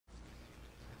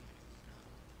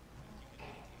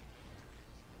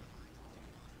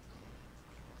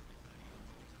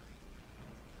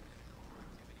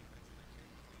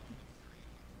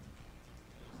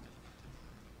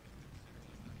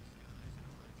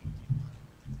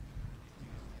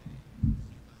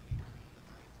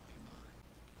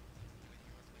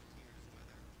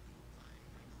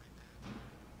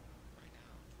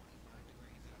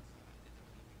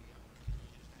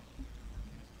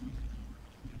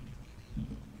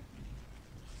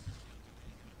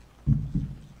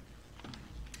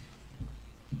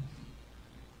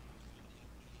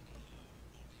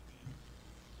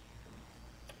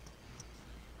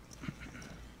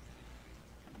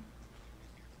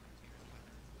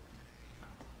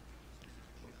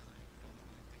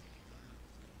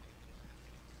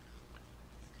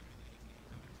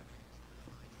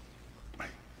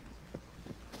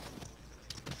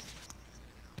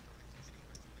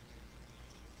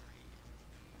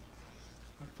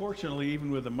Unfortunately,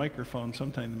 even with a microphone,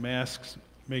 sometimes the masks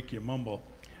make you mumble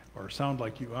or sound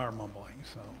like you are mumbling.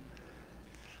 So,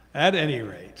 at any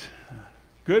rate,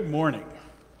 good morning.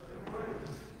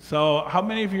 So, how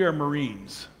many of you are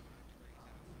Marines?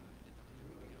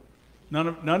 None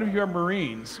of you are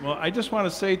Marines. Well, I just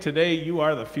want to say today you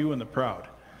are the few and the proud.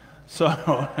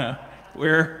 So,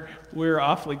 we're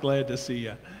awfully glad to see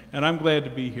you, and I'm glad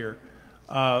to be here.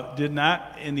 Did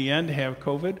not, in the end, have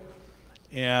COVID,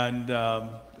 and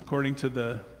according to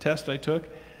the test I took,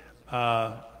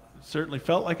 certainly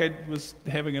felt like I was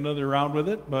having another round with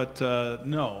it, but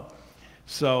no.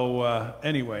 So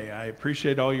anyway, I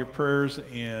appreciate all your prayers,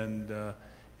 and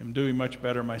am doing much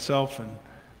better myself, and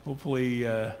hopefully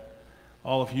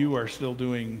all of you are still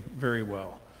doing very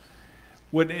well.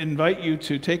 Would invite you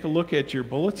to take a look at your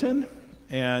bulletin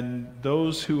and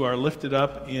those who are lifted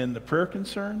up in the prayer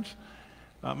concerns.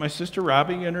 My sister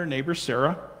Robbie and her neighbor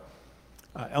Sarah,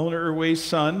 Eleanor Irway's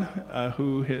son,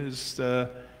 who has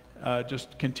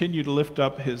just continued to lift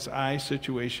up his eye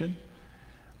situation.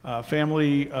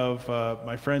 Family of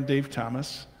my friend Dave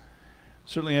Thomas.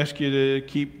 Certainly ask you to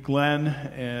keep Glenn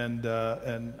and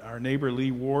our neighbor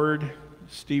Lee Ward,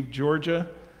 Steve Georgia.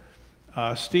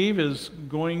 Steve is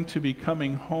going to be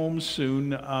coming home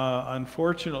soon.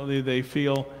 Unfortunately, they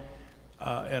feel,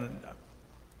 and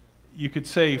you could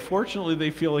say, fortunately,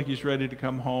 they feel like he's ready to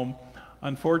come home.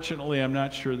 Unfortunately, I'm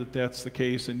not sure that that's the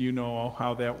case, and you know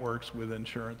how that works with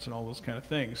insurance and all those kind of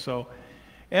things. So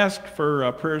ask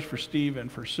for prayers for Steve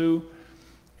and for Sue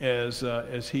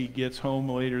as he gets home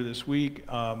later this week,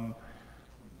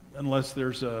 unless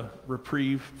there's a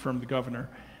reprieve from the governor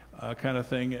kind of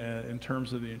thing in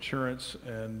terms of the insurance,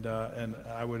 and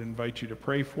I would invite you to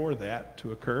pray for that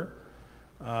to occur.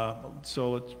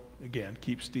 So let's, again,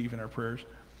 keep Steve in our prayers.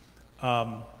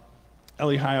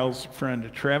 Ellie Heil's friend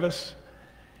Travis,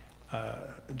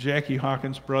 Jackie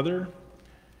Hawkins' brother,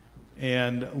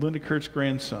 and Linda Kurt's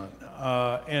grandson.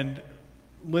 And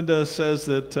Linda says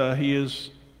that he is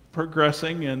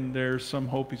progressing, and there's some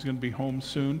hope he's going to be home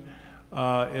soon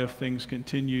if things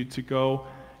continue to go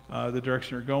the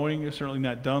direction they're going. They're certainly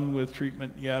not done with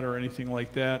treatment yet or anything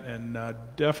like that, and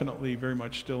definitely very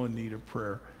much still in need of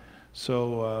prayer.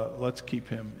 So let's keep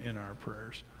him in our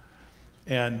prayers.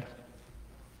 And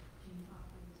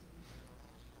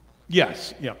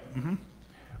yes, yeah. Mm-hmm.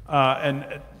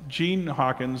 And Gene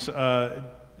Hawkins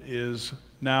is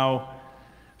now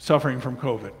suffering from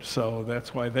COVID, so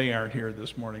that's why they aren't here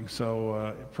this morning.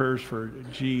 So prayers for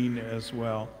Gene as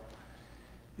well,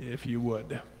 if you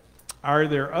would. Are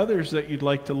there others that you'd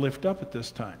like to lift up at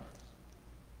this time?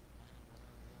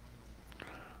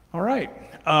 All right.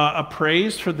 A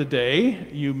praise for the day,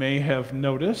 you may have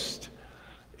noticed,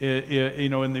 you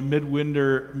know, in the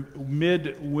midwinter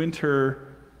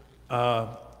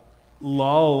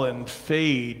lull and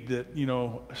fade that, you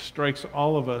know, strikes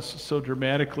all of us so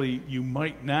dramatically. You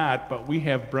might not, but we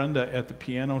have Brenda at the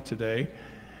piano today.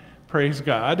 Praise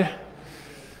God.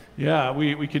 Yeah,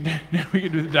 we could do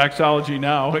the doxology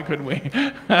now, couldn't we?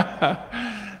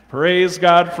 Praise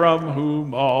God from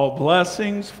whom all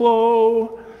blessings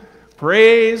flow.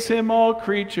 Praise him, all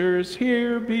creatures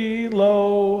here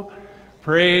below.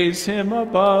 Praise him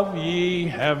above, ye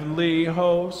heavenly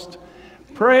host.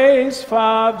 Praise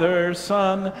Father,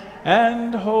 Son,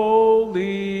 and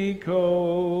Holy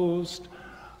Ghost.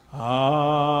 Amen.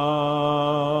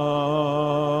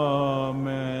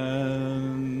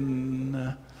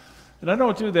 And I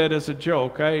don't do that as a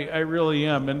joke. I really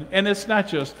am. And it's not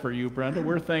just for you, Brenda.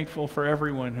 We're thankful for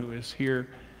everyone who is here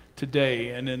today.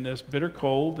 And in this bitter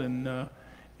cold and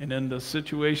in the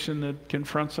situation that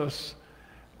confronts us,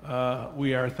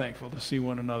 we are thankful to see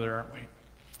one another, aren't we?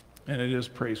 And it is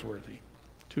praiseworthy,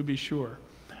 to be sure.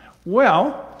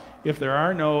 Well, if there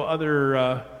are no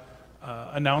other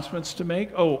announcements to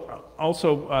make,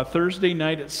 also Thursday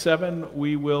night at 7,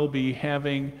 we will be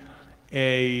having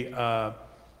a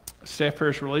Staff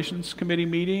Parish Relations Committee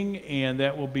meeting, and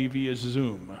that will be via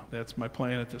Zoom. That's my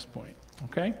plan at this point,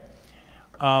 okay?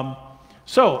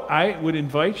 So I would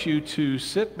invite you to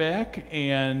sit back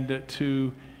and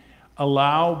to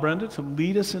allow Brenda to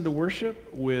lead us into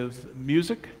worship with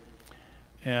music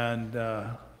and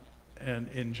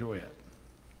enjoy it.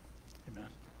 Amen.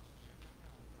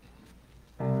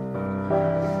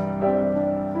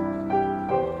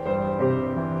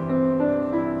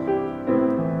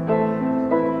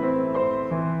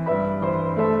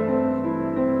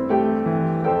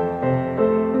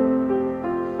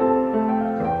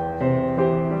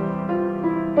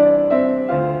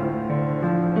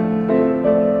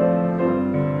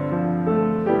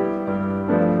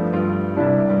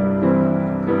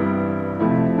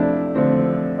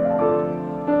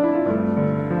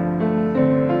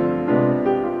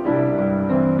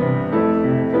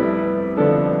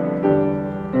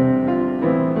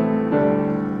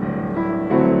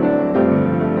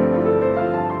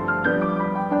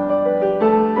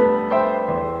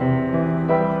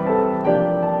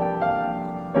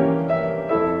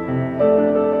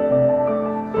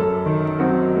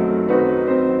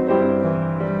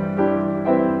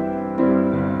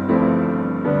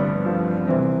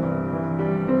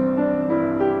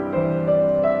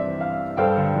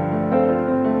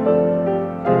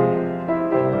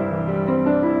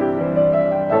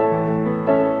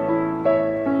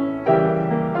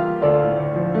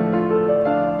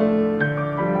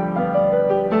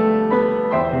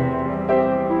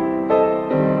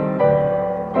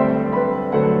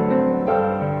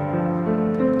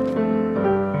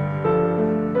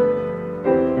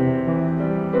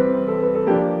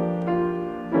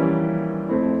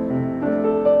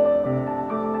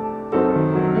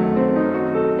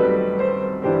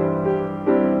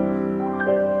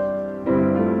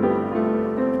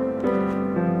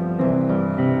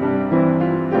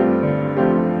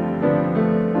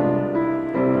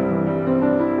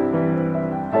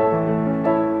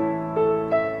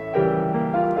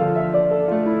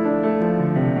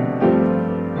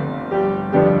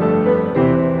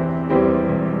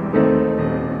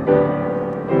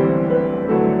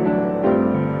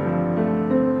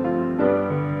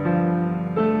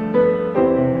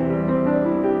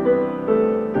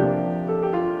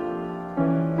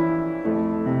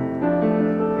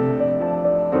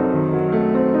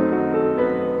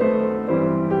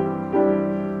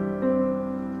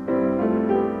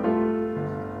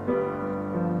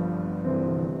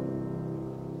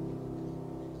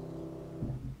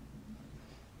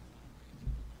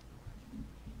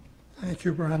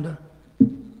 Thank you, Brenda.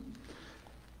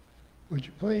 Would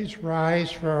you please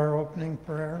rise for our opening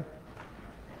prayer?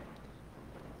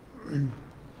 And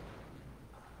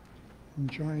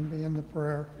join me in the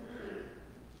prayer.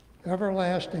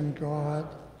 Everlasting God,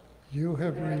 you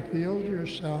have revealed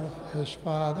yourself as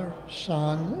Father,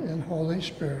 Son, and Holy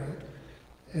Spirit,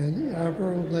 and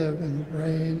ever live and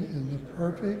reign in the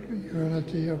perfect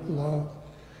unity of love.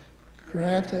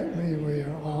 Grant that we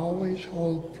always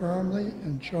hold firmly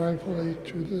and joyfully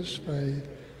to this faith,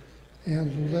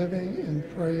 and living in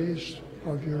praise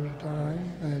of your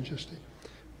divine majesty,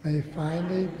 may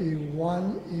finally be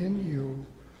one in you,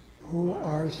 who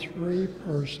are three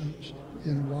persons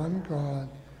in one God,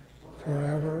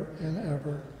 forever and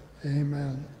ever.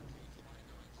 Amen.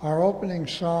 Our opening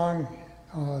song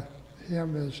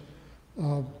hymn is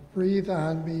Breathe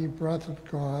on Me, Breath of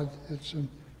God. It's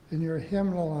in your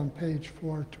hymnal on page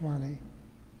 420.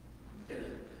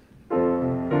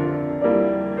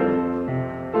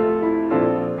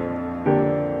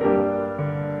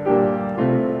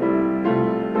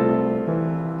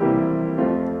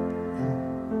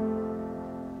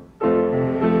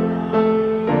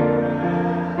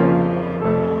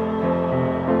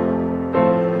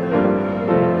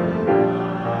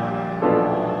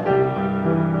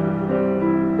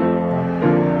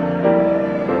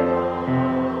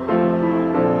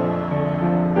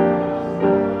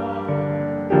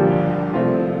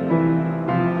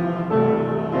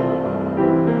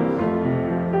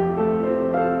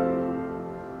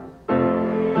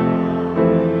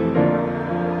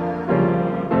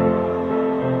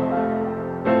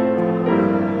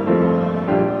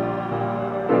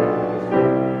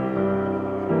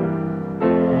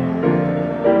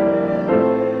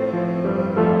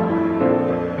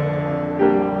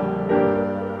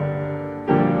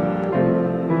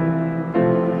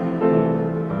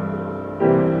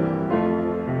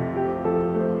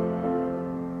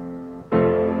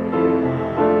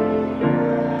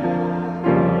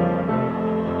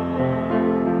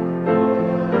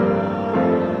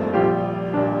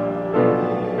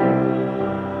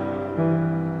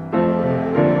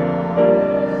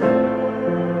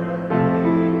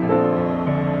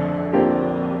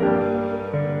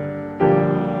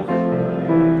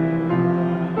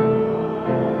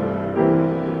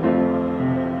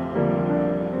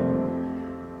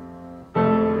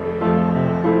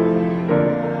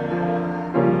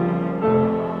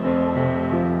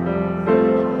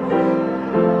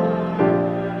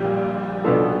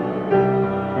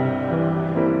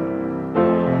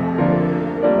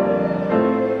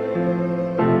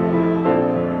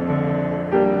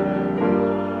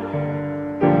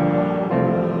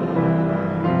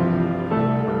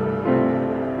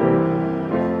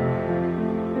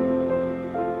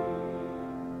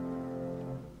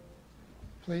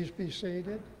 Please be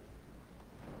seated.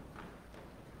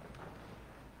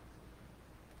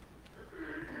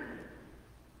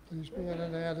 Please be in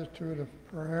an attitude of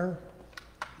prayer.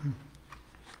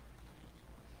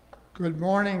 Good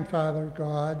morning, Father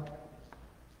God.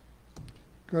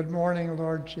 Good morning,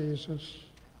 Lord Jesus.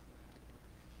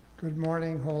 Good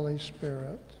morning, Holy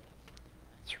Spirit.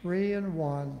 Three in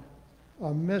one,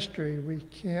 a mystery we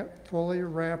can't fully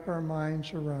wrap our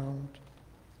minds around.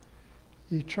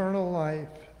 Eternal life,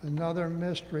 another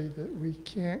mystery that we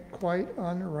can't quite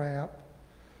unwrap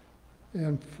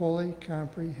and fully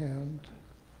comprehend.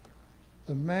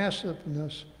 The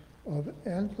massiveness of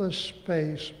endless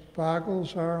space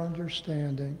boggles our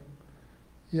understanding,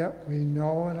 yet we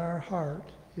know in our heart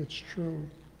it's true.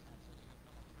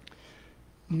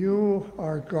 You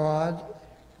are God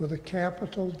with a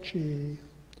capital G,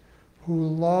 who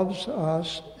loves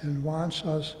us and wants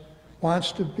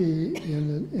to be in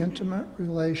an intimate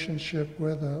relationship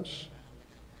with us.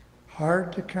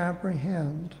 Hard to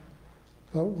comprehend,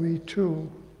 but we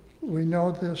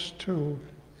know this too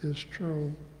is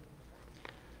true.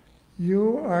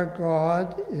 You are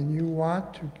God, and you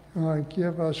want to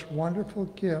give us wonderful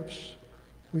gifts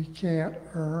we can't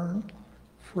earn,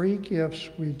 free gifts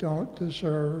we don't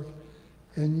deserve,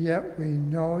 and yet we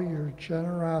know your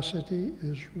generosity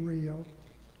is real.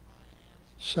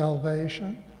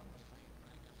 Salvation,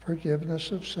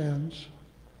 forgiveness of sins,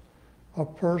 a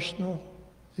personal,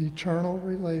 eternal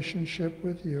relationship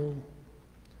with you,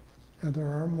 and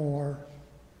there are more.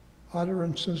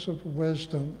 Utterances of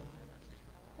wisdom,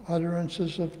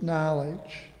 utterances of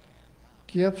knowledge,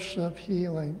 gifts of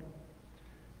healing,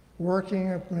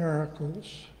 working of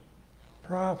miracles,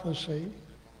 prophecy,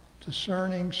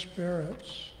 discerning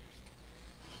spirits,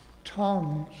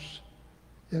 tongues,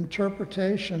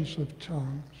 interpretations of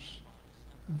tongues,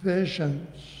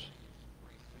 visions,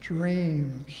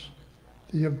 dreams,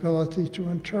 the ability to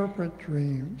interpret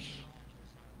dreams,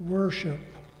 worship,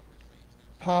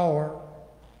 power,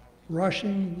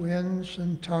 rushing winds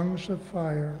and tongues of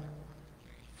fire,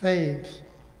 faith,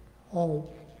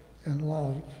 hope, and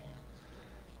love.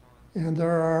 And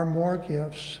there are more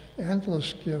gifts,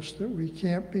 endless gifts that we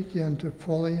can't begin to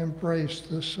fully embrace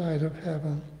this side of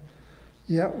heaven.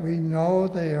 Yet we know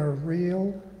they are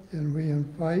real, and we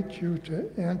invite you to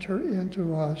enter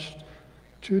into us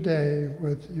today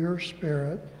with your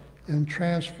Spirit and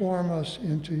transform us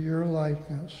into your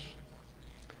likeness.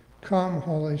 Come,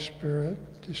 Holy Spirit,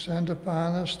 descend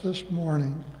upon us this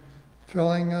morning,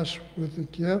 filling us with the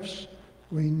gifts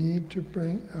we need to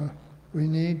bring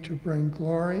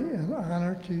glory and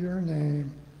honor to your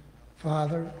name,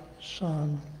 Father,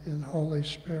 Son, and Holy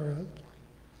Spirit.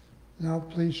 Now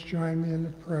please join me in the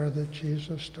prayer that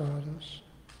Jesus taught us.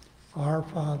 Our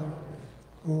Father,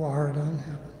 who art in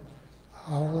heaven,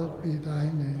 hallowed be thy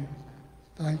name.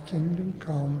 Thy kingdom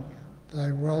come,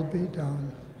 thy will be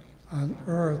done, on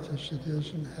earth as it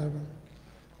is in heaven.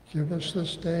 Give us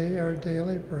this day our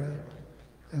daily bread,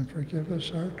 and forgive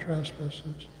us our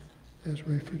trespasses, as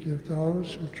we forgive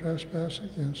those who trespass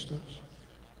against us.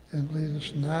 And lead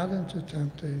us not into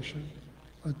temptation,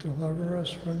 but deliver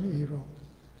us from evil.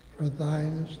 For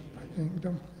thine is the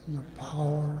kingdom, and the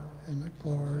power, and the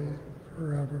glory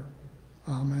forever.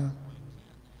 Amen.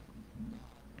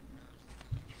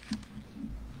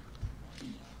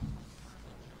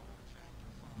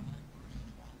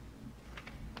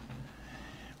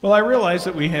 Well, I realize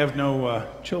that we have no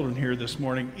children here this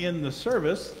morning in the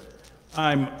service.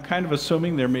 I'm kind of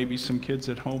assuming there may be some kids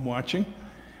at home watching.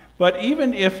 But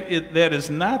even if that is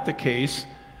not the case,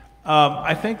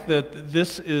 I think that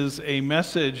this is a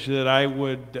message that I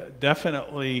would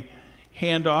definitely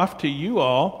hand off to you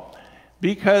all,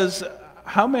 because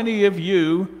how many of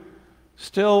you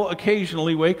still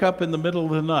occasionally wake up in the middle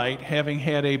of the night having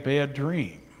had a bad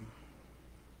dream?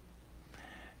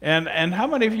 And how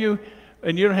many of you,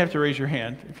 and you don't have to raise your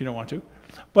hand if you don't want to,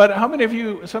 but how many of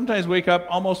you sometimes wake up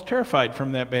almost terrified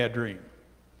from that bad dream?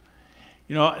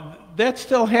 You know, that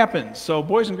still happens. So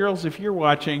boys and girls, if you're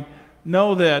watching,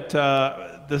 know that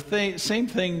the same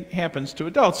thing happens to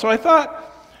adults. So I thought,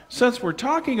 since we're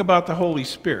talking about the Holy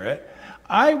Spirit,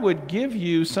 I would give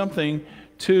you something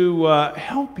to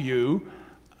help you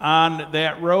on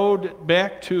that road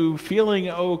back to feeling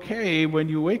okay when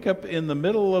you wake up in the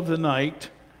middle of the night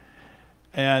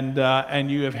and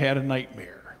you have had a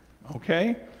nightmare.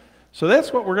 Okay? So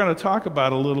that's what we're going to talk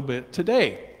about a little bit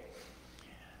today.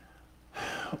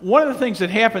 One of the things that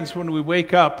happens when we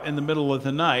wake up in the middle of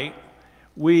the night,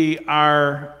 we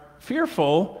are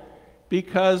fearful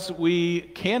because we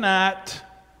cannot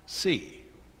see.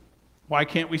 Why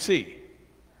can't we see?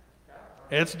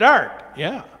 It's dark,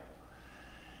 yeah.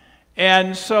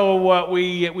 And so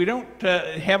we don't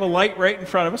have a light right in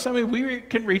front of us. I mean, we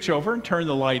can reach over and turn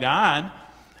the light on,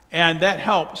 and that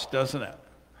helps, doesn't it?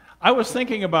 I was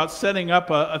thinking about setting up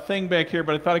a thing back here,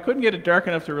 but I thought I couldn't get it dark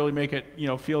enough to really make it,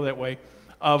 feel that way.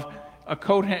 Of a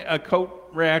coat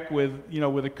rack with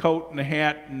a coat and a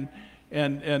hat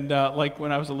and like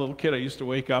when I was a little kid, I used to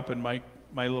wake up and my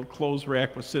little clothes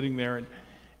rack was sitting there,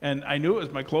 and I knew it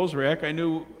was my clothes rack. I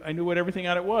knew what everything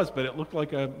on it was, but it looked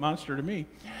like a monster to me.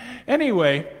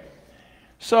 Anyway,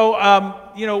 so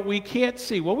we can't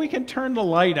see. Well, we can turn the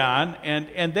light on,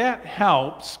 and that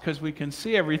helps because we can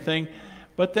see everything.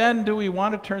 But then, do we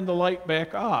want to turn the light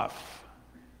back off?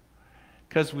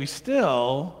 Because we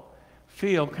still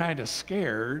feel kind of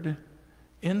scared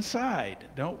inside,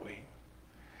 don't we?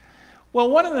 Well,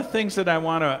 one of the things that I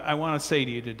want to say to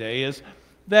you today is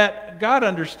that God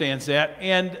understands that,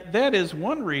 and that is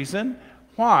one reason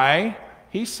why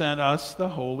He sent us the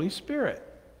Holy Spirit.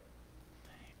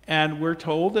 And we're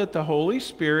told that the Holy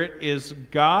Spirit is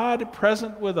God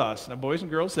present with us. Now, boys and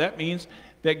girls, that means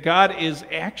that God is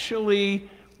actually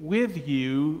with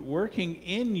you, working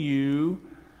in you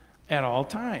at all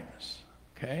times.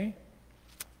 Okay?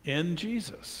 In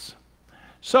Jesus.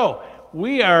 So,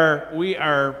 we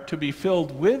are to be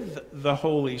filled with the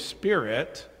Holy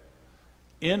Spirit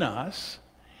in us.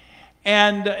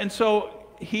 And so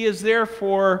He is there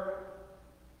for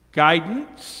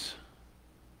guidance,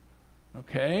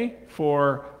 okay,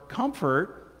 for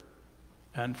comfort,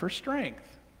 and for strength.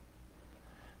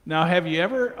 Now, have you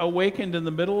ever awakened in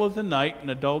the middle of the night,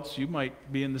 and adults, you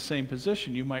might be in the same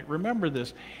position, you might remember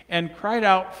this, and cried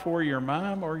out for your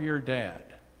mom or your dad?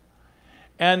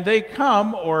 And they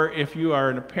come, or if you are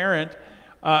a parent,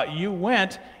 you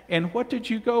went, and what did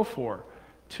you go for?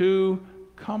 To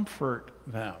comfort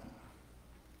them.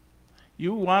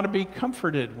 You want to be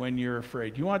comforted when you're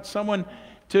afraid. You want someone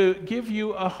to give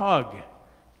you a hug,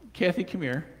 Kathy, come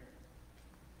here.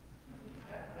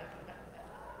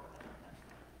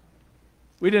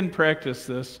 We didn't practice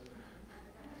this.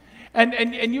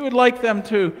 And you would like them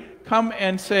to come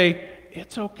and say,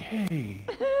 "It's okay.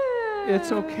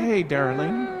 It's okay,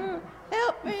 darling.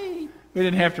 Help me." We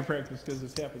didn't have to practice because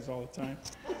this happens all the time.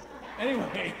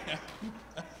 Anyway.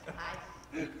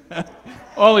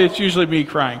 Only it's usually me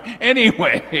crying.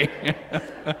 Anyway.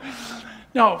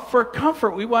 No, for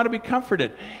comfort, we want to be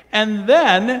comforted. And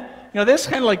then, that's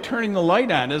kind of like turning the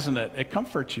light on, isn't it? It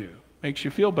comforts you, makes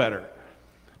you feel better.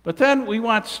 But then we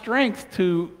want strength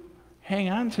to hang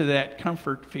on to that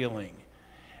comfort feeling.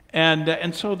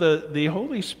 And so the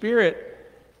Holy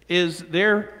Spirit is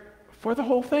there for the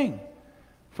whole thing,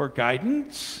 for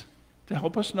guidance, to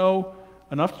help us know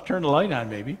enough to turn the light on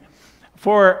maybe,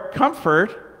 for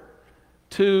comfort,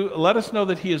 to let us know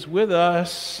that He is with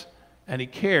us and He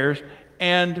cares,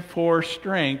 and for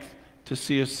strength to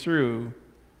see us through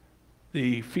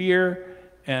the fear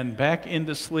and back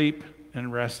into sleep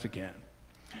and rest again.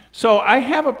 So I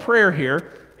have a prayer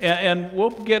here, and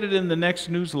we'll get it in the next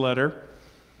newsletter.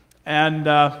 And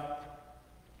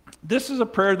this is a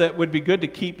prayer that would be good to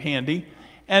keep handy.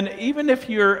 And even if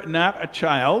you're not a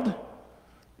child,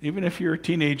 even if you're a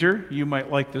teenager, you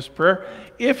might like this prayer.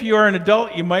 If you're an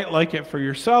adult, you might like it for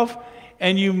yourself.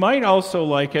 And you might also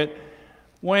like it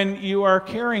when you are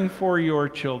caring for your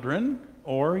children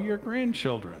or your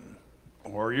grandchildren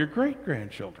or your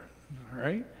great-grandchildren. All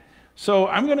right? So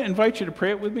I'm going to invite you to pray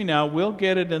it with me now. We'll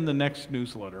get it in the next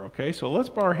newsletter, okay? So let's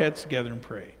bow our heads together and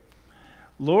pray.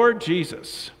 Lord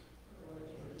Jesus,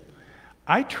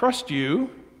 I trust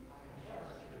you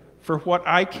for what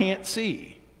I can't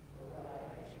see.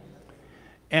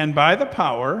 And by the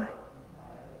power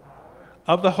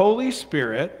of the Holy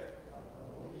Spirit,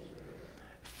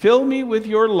 fill me with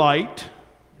your light,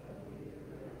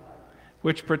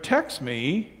 which protects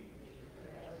me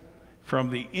from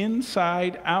the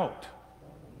inside out.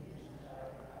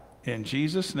 In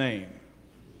Jesus' name,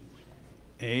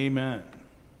 amen.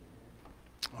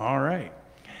 All right.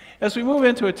 As we move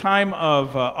into a time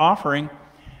of offering,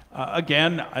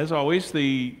 again, as always,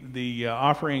 the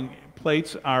offering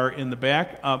plates are in the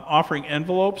back. Offering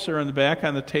envelopes are in the back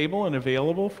on the table and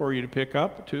available for you to pick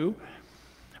up, too.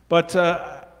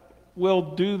 But we'll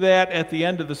do that at the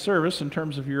end of the service in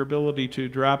terms of your ability to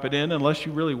drop it in. Unless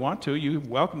you really want to, you're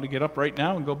welcome to get up right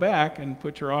now and go back and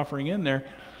put your offering in there.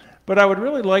 But I would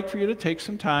really like for you to take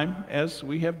some time, as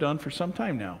we have done for some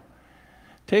time now.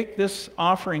 Take this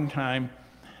offering time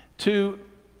to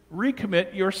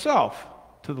recommit yourself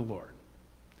to the Lord.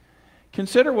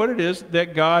 Consider what it is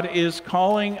that God is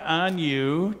calling on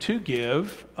you to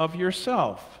give of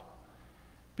yourself,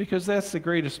 because that's the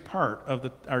greatest part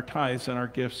of our tithes and our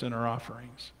gifts and our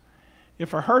offerings.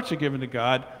 If our hearts are given to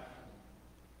God,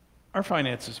 our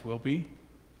finances will be.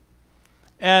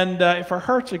 And if our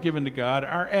hearts are given to God,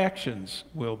 our actions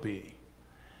will be.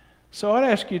 So I'd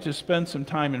ask you to spend some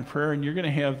time in prayer, and you're going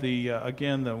to have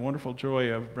again, the wonderful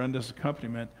joy of Brenda's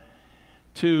accompaniment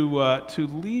to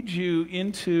lead you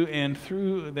into and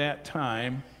through that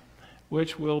time,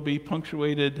 which will be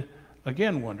punctuated,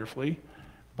 again, wonderfully,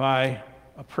 by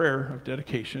a prayer of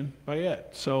dedication by Ed.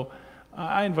 So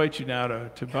I invite you now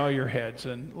to bow your heads,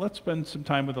 and let's spend some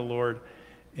time with the Lord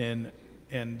and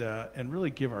really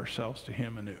give ourselves to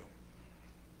Him anew.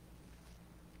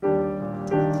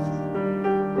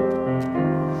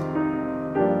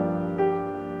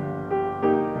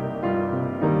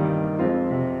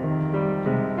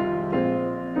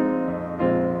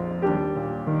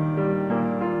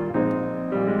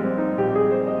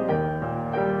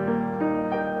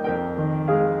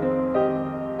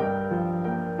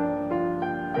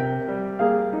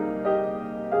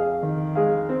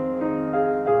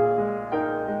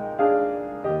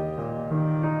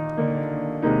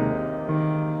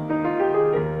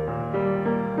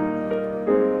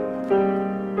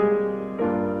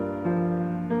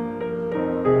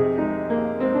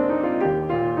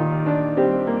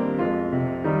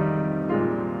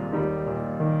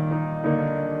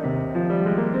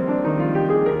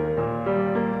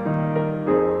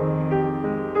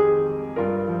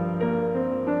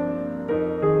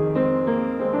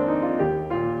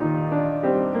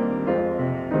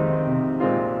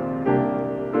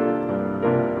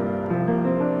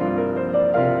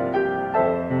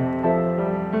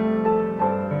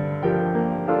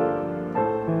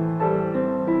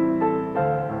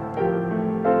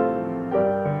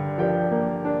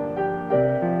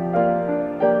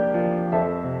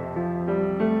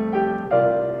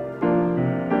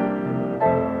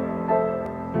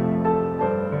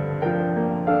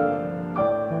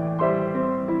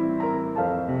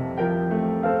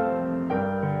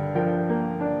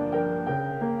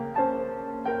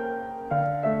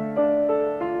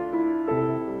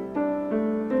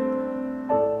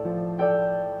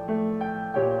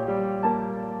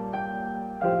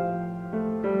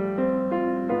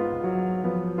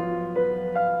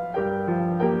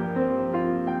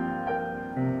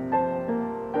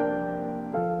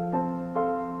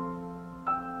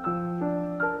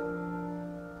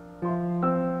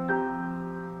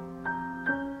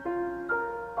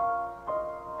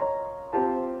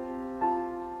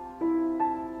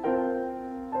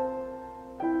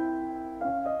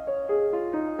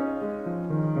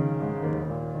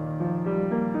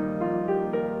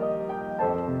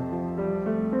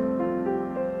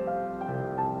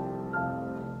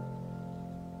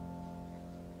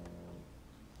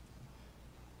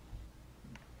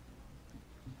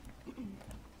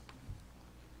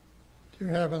 Dear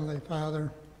Heavenly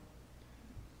Father,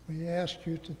 we ask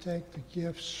you to take the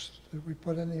gifts that we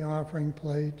put in the offering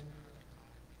plate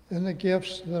and the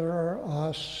gifts that are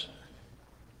us,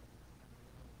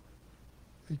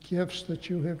 the gifts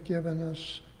that you have given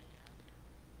us.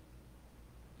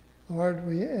 Lord,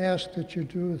 we ask that you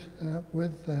do that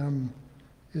with them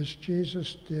as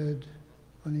Jesus did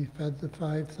when he fed the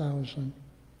 5,000.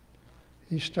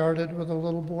 He started with a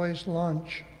little boy's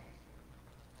lunch,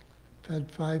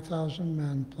 fed 5,000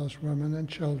 men plus women and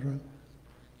children,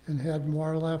 and had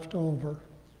more left over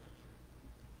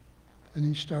than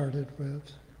he started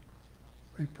with.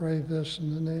 We pray this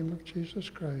in the name of Jesus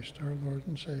Christ, our Lord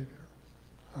and Savior.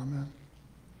 Amen.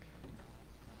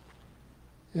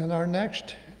 And our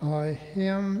next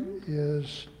hymn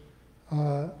is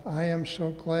I Am So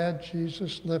Glad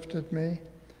Jesus Lifted Me.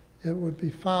 It would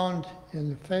be found in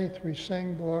the Faith We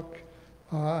Sing book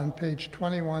on page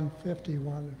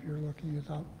 2151 if you're looking it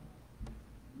up.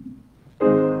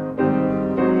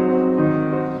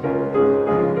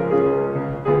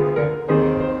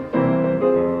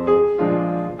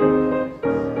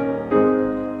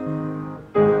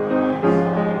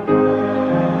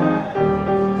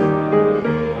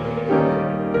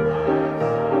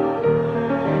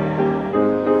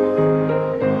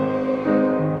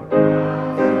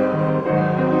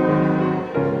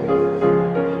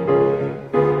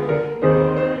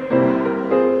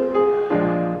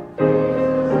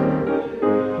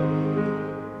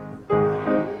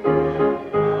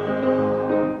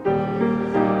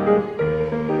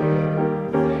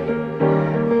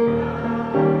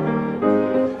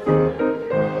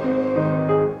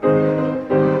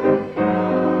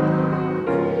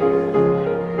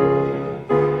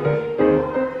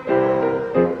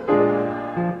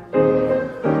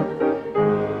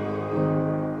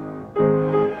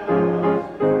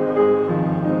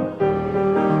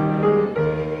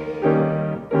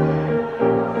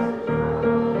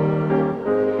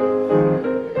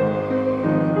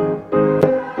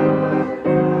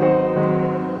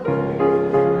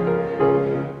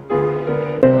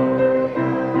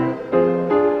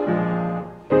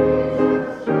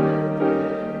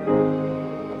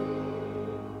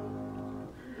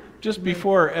 Just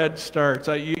before Ed starts,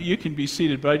 you can be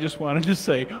seated, but I just wanted to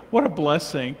say, what a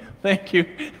blessing. Thank you.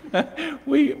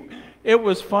 It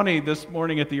was funny this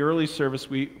morning at the early service.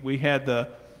 We had the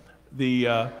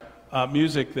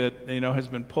music that has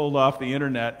been pulled off the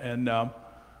internet, and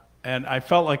I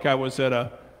felt like I was at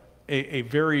a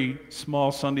very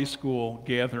small Sunday school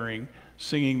gathering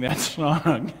singing that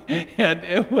song, and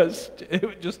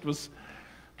it just was.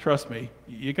 Trust me,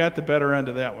 you got the better end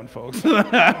of that one, folks.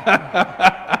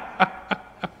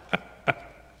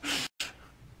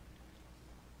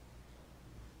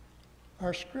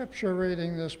 Our scripture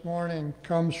reading this morning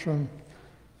comes from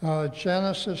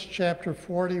Genesis chapter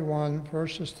 41,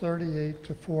 verses 38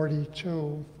 to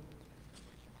 42.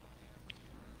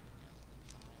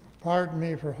 Pardon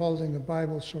me for holding the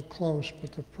Bible so close,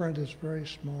 but the print is very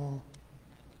small.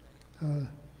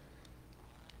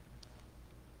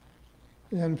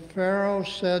 And Pharaoh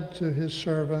said to his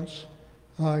servants,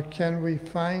 can we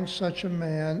find such a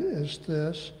man as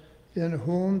this, in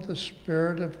whom the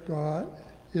Spirit of God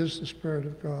is the Spirit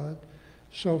of God?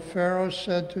 So Pharaoh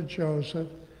said to Joseph,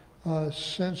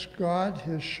 since God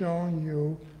has shown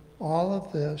you all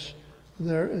of this,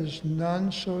 there is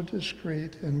none so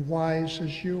discreet and wise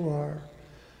as you are.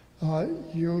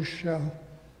 You shall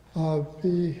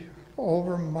be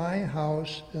over my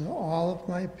house, and all of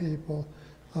my people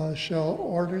shall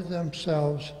order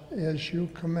themselves as you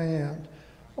command.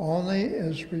 Only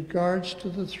as regards to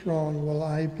the throne will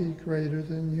I be greater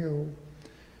than you.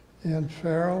 And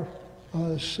Pharaoh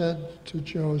said to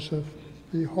Joseph,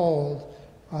 behold,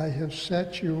 I have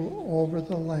set you over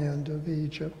the land of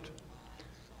Egypt.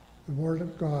 The word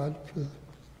of God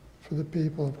for the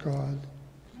people of God.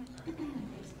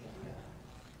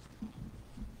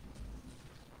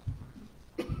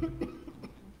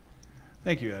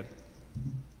 Thank you, Ed.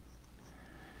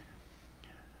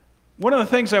 One of the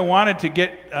things I wanted to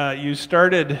get you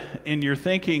started in your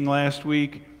thinking last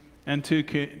week and to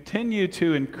continue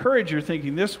to encourage your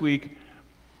thinking this week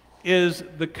is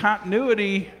the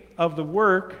continuity of the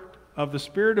work of the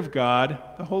Spirit of God,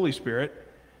 the Holy Spirit,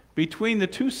 between the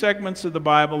two segments of the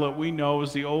Bible that we know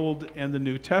as the Old and the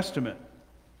New Testament.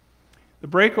 The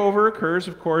breakover occurs,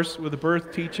 of course, with the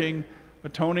birth, teaching,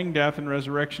 atoning, death, and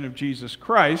resurrection of Jesus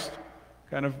Christ,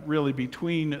 kind of really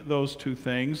between those two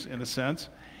things, in a sense.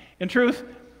 In truth,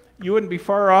 you wouldn't be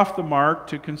far off the mark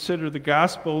to consider the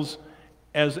Gospels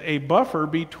as a buffer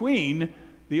between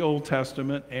the Old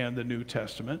Testament and the New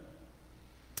Testament.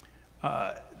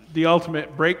 the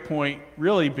ultimate breakpoint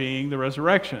really being the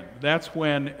resurrection. That's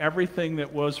when everything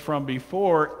that was from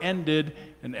before ended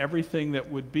and everything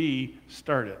that would be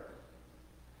started.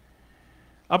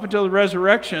 Up until the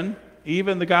resurrection,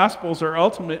 even the Gospels are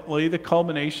ultimately the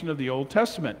culmination of the Old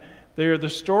Testament. They are the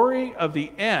story of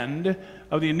the end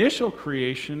of the initial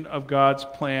creation of God's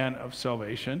plan of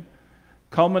salvation,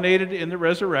 culminated in the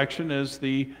resurrection as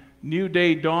the new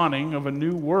day dawning of a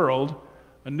new world,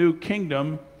 a new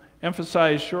kingdom,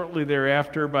 emphasized shortly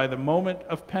thereafter by the moment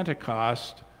of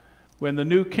Pentecost, when the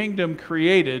new kingdom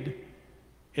created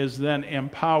is then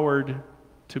empowered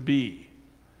to be.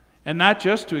 And not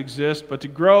just to exist, but to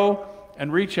grow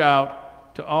and reach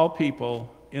out to all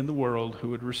people in the world who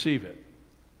would receive it.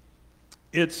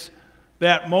 It's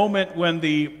that moment when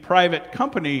the private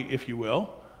company, if you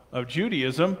will, of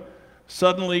Judaism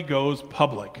suddenly goes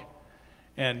public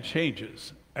and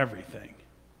changes everything.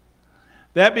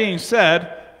 That being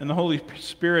said, and the Holy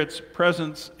Spirit's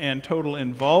presence and total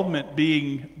involvement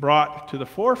being brought to the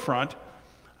forefront,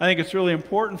 I think it's really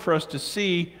important for us to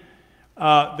see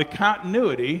the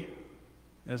continuity,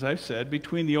 as I've said,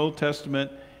 between the Old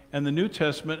Testament and the New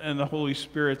Testament and the Holy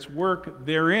Spirit's work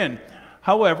therein.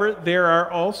 However, there are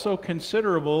also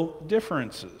considerable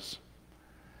differences.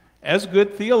 As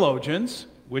good theologians,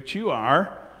 which you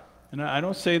are, and I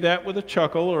don't say that with a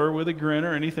chuckle or with a grin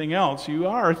or anything else, you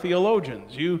are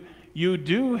theologians. You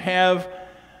do have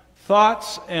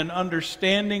thoughts and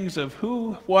understandings of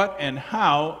who, what, and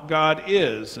how God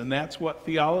is, and that's what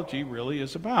theology really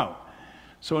is about.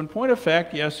 So in point of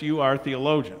fact, yes, you are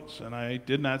theologians, and I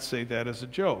did not say that as a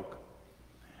joke.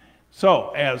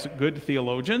 So, as good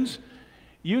theologians,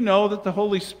 you know that the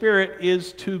Holy Spirit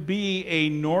is to be a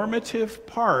normative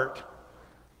part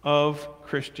of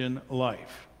Christian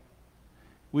life.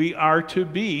 We are to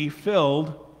be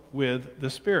filled with the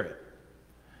Spirit.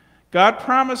 God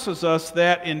promises us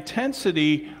that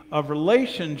intensity of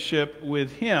relationship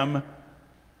with Him.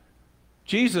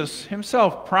 Jesus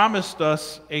Himself promised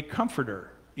us a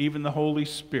comforter, even the Holy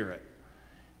Spirit.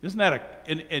 Isn't that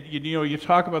you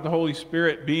talk about the Holy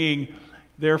Spirit being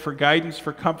there for guidance,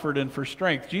 for comfort, and for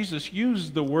strength. Jesus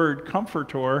used the word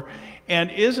comforter, and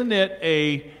isn't it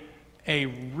a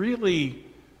really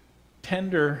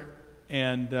tender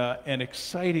and an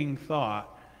exciting thought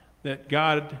that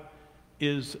God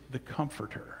is the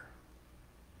comforter,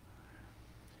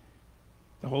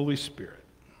 the Holy Spirit.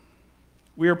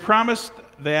 We are promised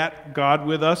that God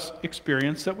with us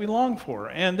experience that we long for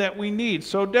and that we need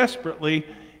so desperately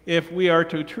if we are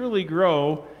to truly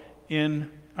grow in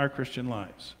our Christian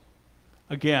lives.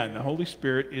 Again, the Holy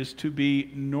Spirit is to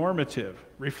be normative,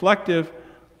 reflective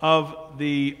of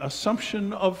the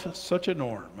assumption of such a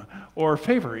norm, or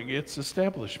favoring its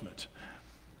establishment.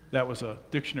 That was a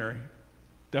dictionary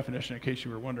definition, in case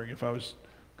you were wondering if I was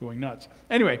going nuts.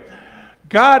 Anyway,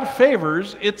 God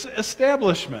favors its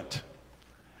establishment.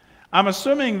 I'm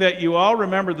assuming that you all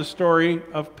remember the story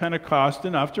of Pentecost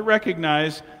enough to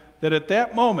recognize that at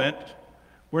that moment,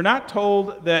 we're not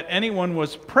told that anyone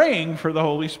was praying for the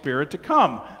Holy Spirit to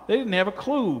come. They didn't have a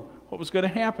clue what was going to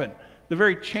happen. The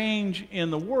very change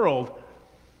in the world.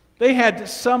 They had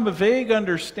some vague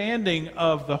understanding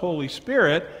of the Holy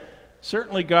Spirit.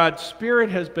 Certainly God's Spirit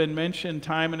has been mentioned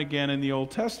time and again in the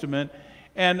Old Testament,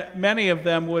 and many of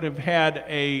them would have had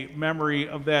a memory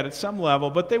of that at some level,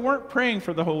 but they weren't praying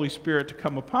for the Holy Spirit to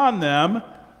come upon them.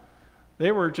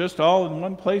 They were just all in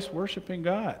one place worshiping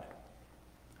God.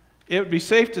 It would be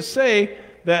safe to say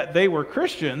that they were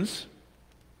Christians.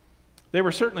 They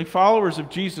were certainly followers of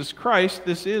Jesus Christ.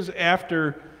 This is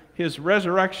after His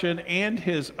resurrection and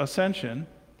His ascension.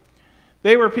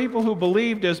 They were people who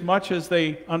believed as much as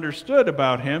they understood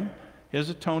about Him, His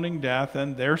atoning death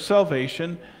and their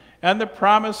salvation, and the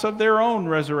promise of their own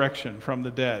resurrection from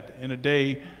the dead in a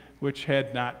day which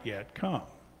had not yet come,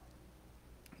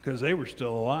 because they were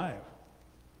still alive.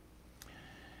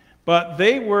 But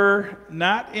they were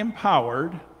not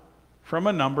empowered from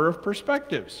a number of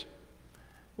perspectives.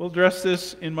 We'll address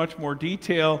this in much more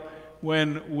detail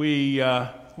when we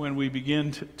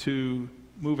begin to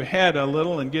move ahead a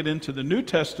little and get into the New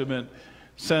Testament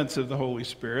sense of the Holy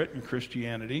Spirit and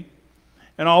Christianity,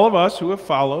 and all of us who have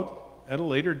followed at a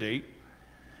later date.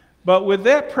 But with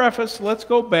that preface, let's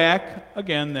go back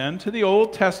again then to the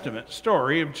Old Testament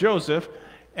story of Joseph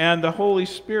and the Holy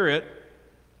Spirit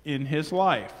in his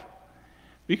life,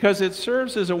 because it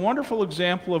serves as a wonderful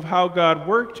example of how God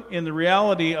worked in the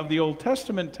reality of the Old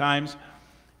Testament times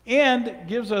and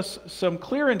gives us some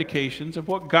clear indications of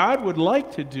what God would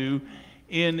like to do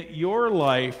in your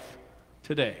life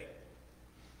today.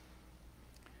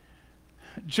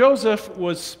 Joseph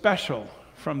was special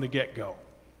from the get-go.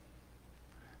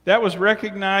 that was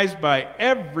recognized by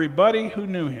everybody who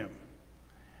knew him.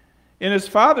 In his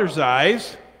father's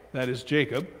eyes, that is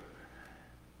Jacob,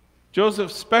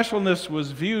 Joseph's specialness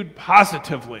was viewed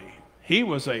positively. He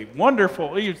was he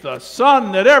was the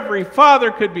son that every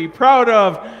father could be proud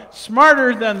of,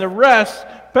 smarter than the rest,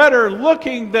 better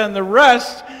looking than the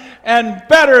rest, and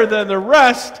better than the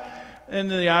rest. In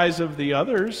the eyes of the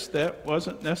others, that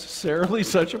wasn't necessarily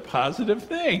such a positive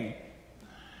thing.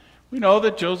 We know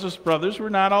that Joseph's brothers were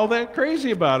not all that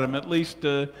crazy about him, at least,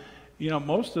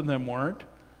 most of them weren't.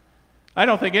 I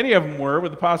don't think any of them were,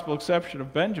 with the possible exception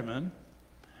of Benjamin.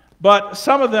 But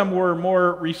some of them were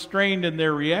more restrained in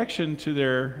their reaction to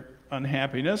their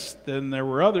unhappiness than there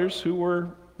were others who were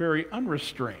very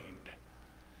unrestrained.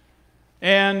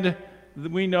 And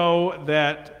we know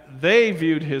that they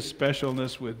viewed his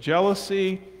specialness with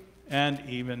jealousy and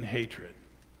even hatred.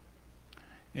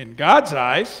 In God's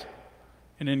eyes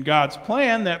and in God's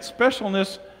plan, that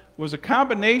specialness was a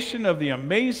combination of the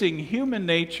amazing human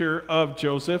nature of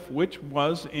Joseph, which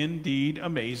was indeed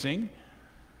amazing.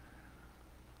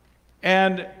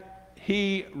 And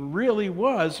he really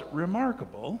was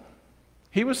remarkable.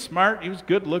 He was smart, he was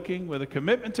good looking, with a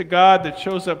commitment to God that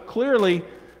shows up clearly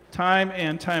time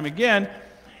and time again.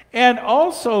 And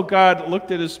also God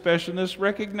looked at his specialness,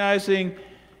 recognizing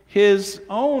his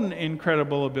own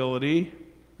incredible ability,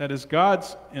 that is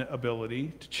God's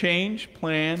ability, to change,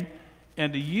 plan,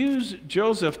 and to use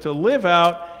Joseph to live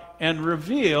out and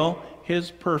reveal his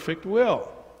perfect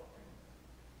will.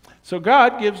 So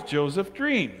God gives Joseph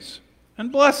dreams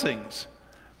and blessings.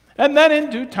 And then in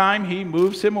due time, he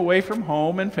moves him away from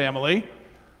home and family.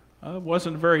 It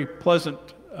wasn't a very pleasant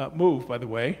move, by the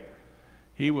way.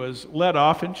 He was led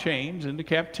off in chains into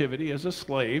captivity as a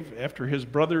slave after his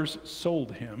brothers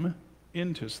sold him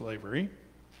into slavery.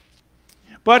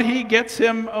 But he gets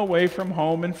him away from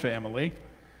home and family.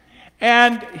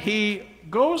 And he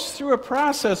goes through a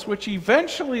process which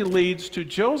eventually leads to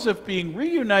Joseph being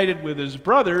reunited with his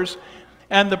brothers,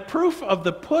 and the proof of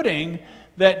the pudding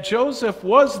that Joseph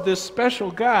was this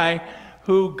special guy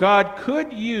who God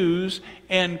could use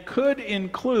and could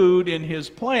include in his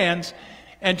plans.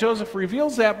 And Joseph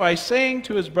reveals that by saying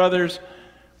to his brothers,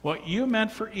 "What you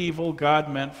meant for evil, God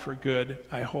meant for good.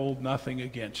 I hold nothing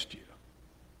against you."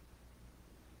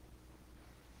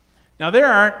 Now, there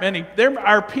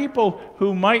are people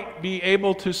who might be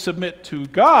able to submit to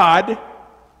God,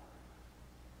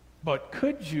 but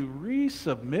could you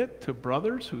resubmit to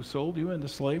brothers who sold you into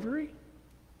slavery?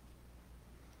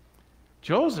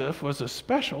 Joseph was a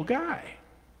special guy.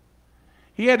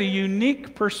 He had a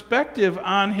unique perspective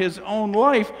on his own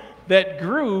life that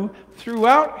grew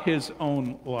throughout his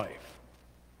own life.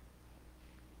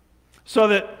 So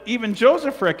that even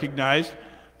Joseph recognized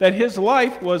that his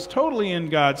life was totally in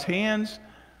God's hands,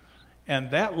 and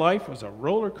that life was a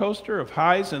roller coaster of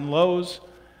highs and lows,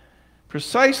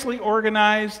 precisely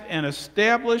organized and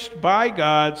established by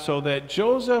God so that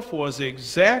Joseph was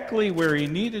exactly where he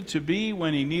needed to be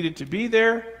when he needed to be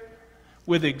there,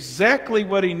 with exactly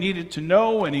what he needed to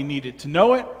know when he needed to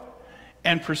know it,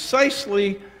 and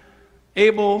precisely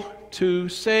able to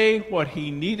say what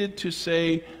he needed to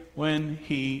say when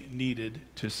he needed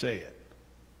to say it.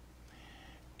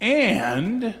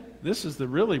 And this is the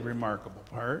really remarkable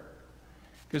part,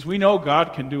 because we know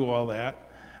God can do all that,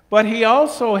 but he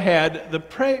also had the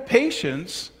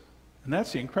patience, and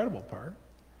that's the incredible part,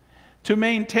 to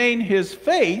maintain his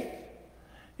faith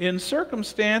in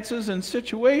circumstances and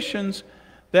situations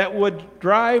that would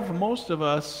drive most of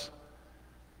us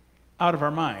out of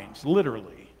our minds,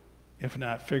 literally, if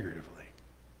not figuratively.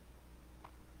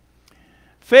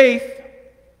 Faith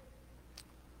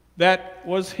that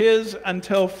was his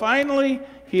until finally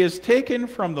he is taken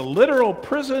from the literal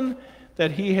prison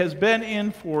that he has been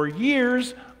in for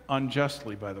years,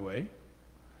 unjustly, by the way,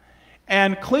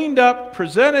 and cleaned up,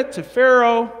 presented to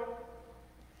Pharaoh,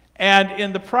 and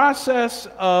in the process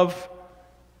of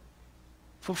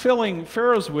fulfilling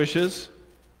Pharaoh's wishes,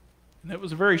 and it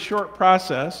was a very short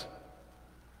process,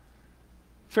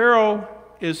 Pharaoh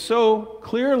is so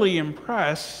clearly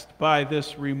impressed by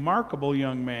this remarkable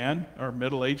young man, or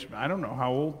middle-aged, I don't know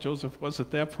how old Joseph was at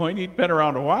that point, he'd been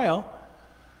around a while,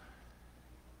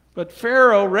 but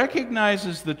Pharaoh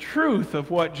recognizes the truth of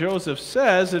what Joseph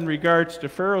says in regards to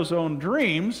Pharaoh's own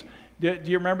dreams. Do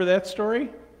you remember that story?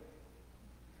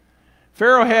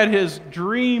 Pharaoh had his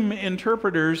dream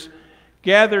interpreters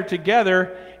gathered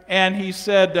together, and he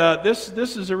said,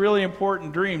 this is a really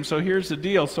important dream, so here's the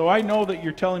deal. So I know that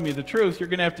you're telling me the truth. You're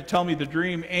going to have to tell me the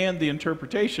dream and the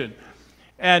interpretation.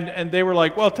 And they were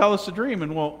like, well, tell us the dream.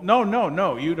 And well,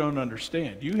 no, you don't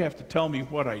understand. You have to tell me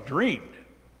what I dreamed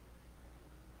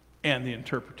and the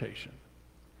interpretation.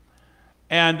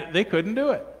 And they couldn't do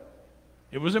it.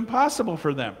 It was impossible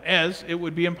for them, as it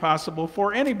would be impossible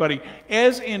for anybody.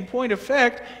 As in point of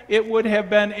fact, it would have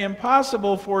been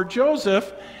impossible for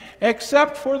Joseph,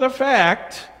 except for the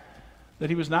fact that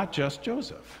he was not just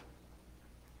Joseph.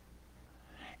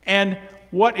 And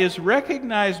what is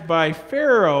recognized by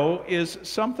Pharaoh is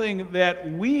something that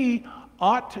we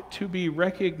ought to be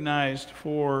recognized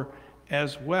for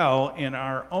as well in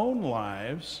our own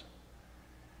lives.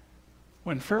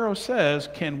 When Pharaoh says,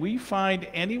 "Can we find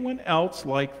anyone else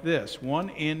like this, one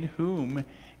in whom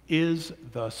is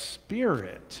the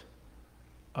Spirit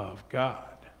of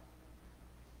God?"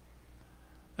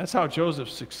 That's how Joseph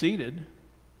succeeded.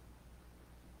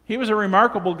 He was a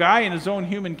remarkable guy in his own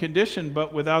human condition,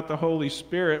 but without the Holy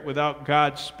Spirit, without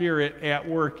God's Spirit at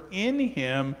work in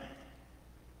him,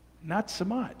 not so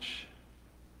much.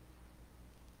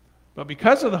 But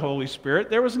because of the Holy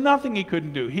Spirit, there was nothing he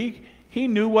couldn't do. He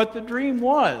knew what the dream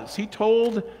was.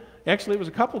 Actually it was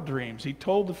a couple dreams. He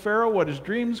told the Pharaoh what his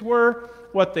dreams were,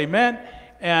 what they meant,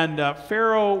 and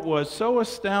Pharaoh was so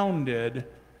astounded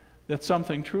that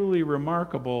something truly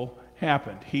remarkable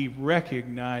happened. He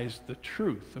recognized the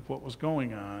truth of what was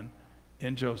going on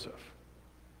in Joseph.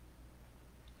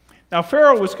 Now,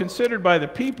 Pharaoh was considered by the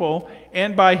people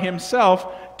and by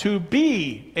himself to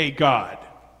be a god,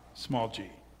 small g.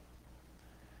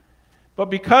 But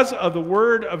because of the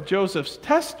word of Joseph's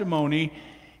testimony,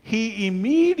 he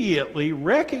immediately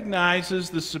recognizes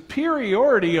the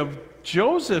superiority of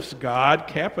Joseph's God,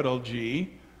 capital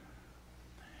G,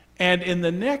 and in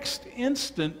the next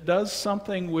instant does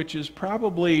something which is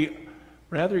probably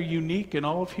rather unique in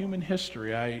all of human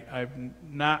history. I'm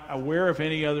not aware of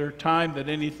any other time that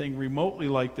anything remotely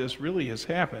like this really has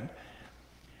happened.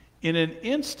 In an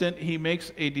instant, he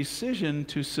makes a decision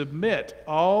to submit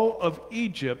all of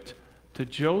Egypt to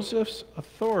Joseph's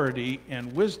authority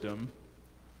and wisdom,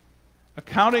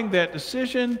 accounting that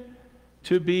decision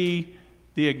to be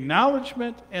the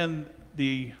acknowledgement and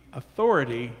the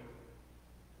authority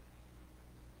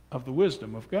of the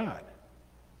wisdom of God.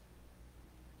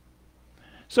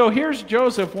 So here's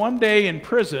Joseph one day in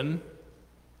prison,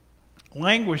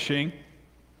 languishing,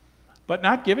 but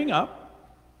not giving up.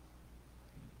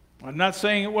 I'm not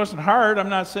saying it wasn't hard. I'm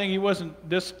not saying he wasn't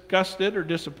disgusted or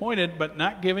disappointed, but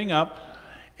not giving up.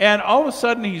 And all of a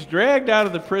sudden, he's dragged out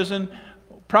of the prison,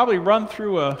 probably run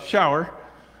through a shower,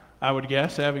 I would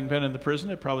guess, having been in the prison.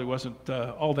 It probably wasn't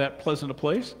all that pleasant a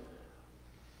place.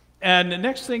 And the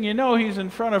next thing you know, he's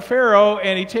in front of Pharaoh,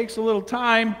 and he takes a little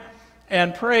time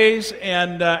and prays,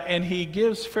 and he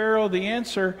gives Pharaoh the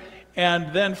answer.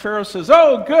 And then Pharaoh says,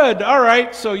 "Oh, good, all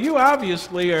right, so you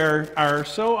obviously are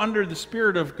so under the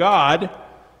Spirit of God."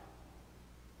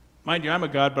 Mind you, I'm a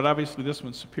god, but obviously this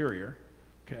one's superior.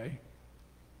 Okay?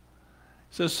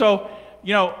 So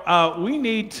we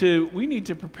need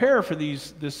to prepare for the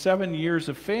 7 years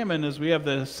of famine, as we have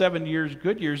the 7 years,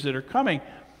 good years that are coming.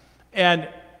 And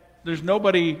there's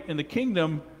nobody in the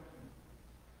kingdom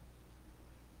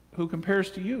who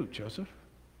compares to you, Joseph.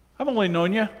 I've only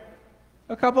known you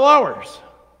a couple hours,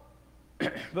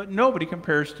 but nobody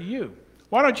compares to you.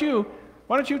 Why don't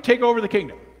you take over the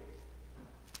kingdom?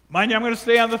 Mind you, I'm going to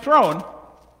stay on the throne,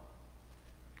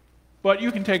 but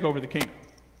you can take over the kingdom.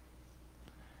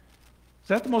 Is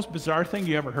that the most bizarre thing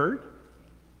you ever heard?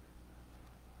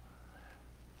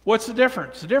 What's the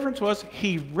difference? The difference was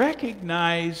he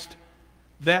recognized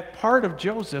that part of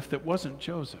Joseph that wasn't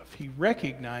Joseph. He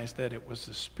recognized that it was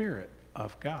the Spirit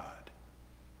of God.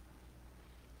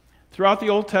 Throughout the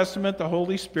Old Testament, the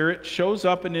Holy Spirit shows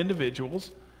up in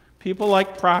individuals, people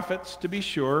like prophets, to be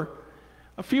sure,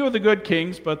 a few of the good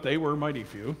kings, but they were mighty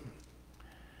few.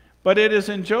 But it is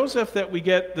in Joseph that we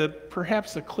get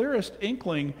perhaps the clearest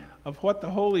inkling of what the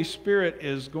Holy Spirit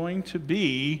is going to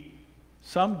be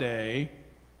someday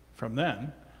from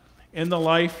then in the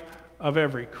life of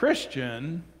every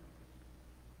Christian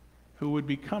who would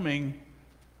be coming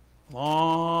a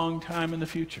long time in the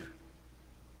future.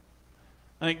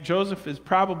 I think Joseph is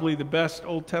probably the best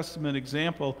Old Testament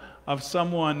example of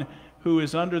someone who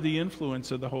is under the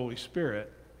influence of the Holy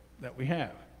Spirit that we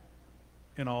have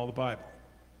in all the Bible.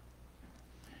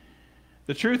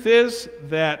 The truth is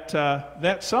that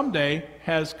that someday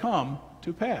has come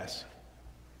to pass.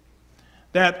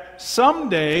 That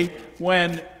someday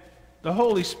when the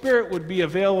Holy Spirit would be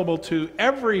available to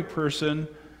every person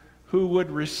who would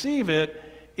receive it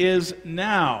is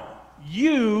now.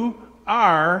 You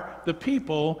are the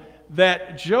people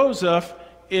that Joseph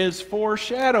is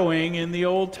foreshadowing in the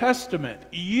Old Testament.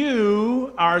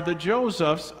 You are the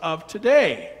Josephs of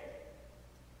today.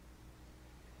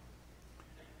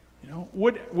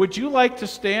 know, would you like to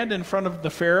stand in front of the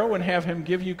Pharaoh and have him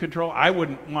give you control? I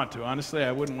wouldn't want to. Honestly,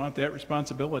 I wouldn't want that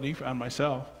responsibility on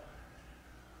myself.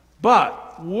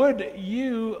 But would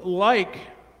you like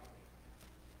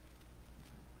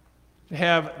to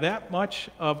have that much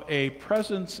of a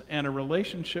presence and a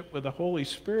relationship with the Holy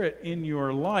Spirit in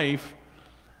your life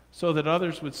so that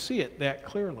others would see it that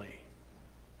clearly?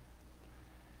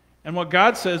 And what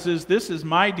God says is, this is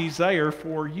my desire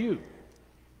for you.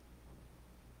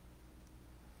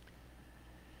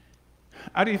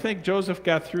 How do you think Joseph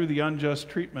got through the unjust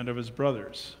treatment of his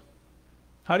brothers?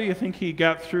 How do you think he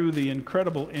got through the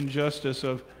incredible injustice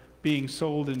of being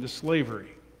sold into slavery?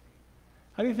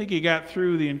 How do you think he got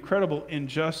through the incredible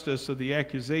injustice of the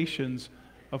accusations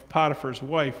of Potiphar's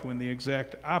wife when the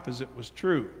exact opposite was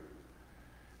true?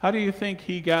 How do you think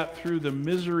he got through the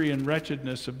misery and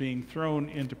wretchedness of being thrown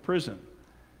into prison?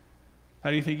 How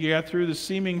do you think he got through the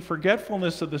seeming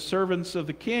forgetfulness of the servants of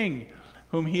the king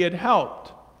whom he had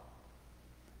helped?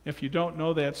 If you don't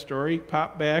know that story,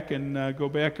 pop back and go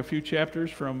back a few chapters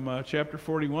from chapter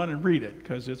 41 and read it,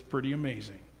 because it's pretty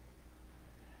amazing.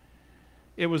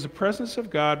 It was the presence of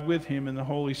God with him in the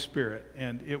Holy Spirit,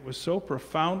 and it was so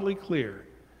profoundly clear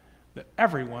that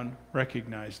everyone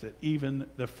recognized it, even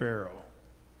the Pharaoh.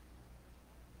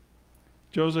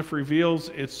 Joseph reveals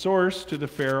its source to the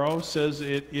Pharaoh, says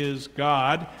it is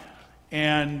God,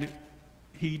 and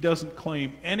he doesn't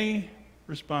claim any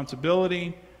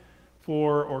responsibility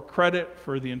for or credit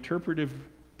for the interpretive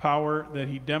power that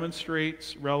he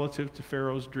demonstrates relative to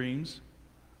Pharaoh's dreams,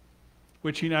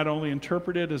 which he not only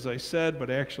interpreted, as I said, but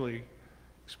actually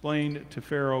explained to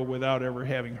Pharaoh without ever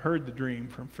having heard the dream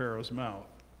from Pharaoh's mouth.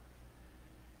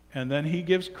 And then he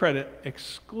gives credit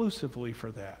exclusively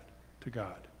for that to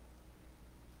God.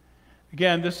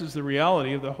 Again, this is the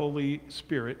reality of the Holy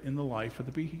Spirit in the life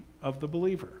of the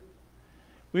believer.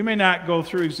 We may not go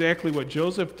through exactly what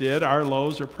Joseph did. Our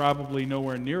lows are probably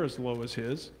nowhere near as low as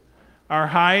his. Our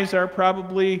highs are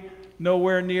probably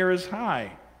nowhere near as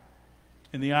high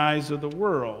in the eyes of the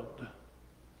world,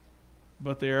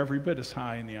 but they are every bit as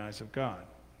high in the eyes of God.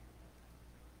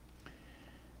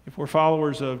 If we're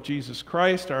followers of Jesus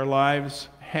Christ, our lives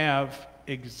have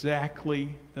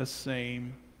exactly the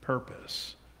same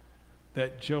purpose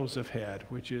that Joseph had,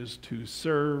 which is to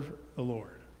serve the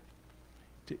Lord,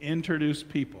 to introduce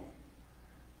people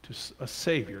to a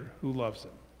Savior who loves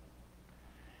them.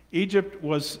 Egypt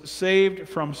was saved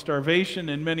from starvation,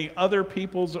 and many other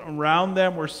peoples around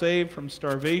them were saved from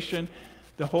starvation.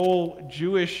 The whole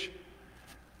Jewish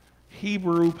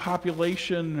Hebrew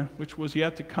population, which was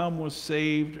yet to come, was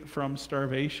saved from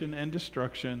starvation and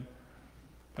destruction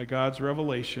by God's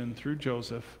revelation through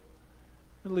Joseph,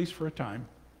 at least for a time.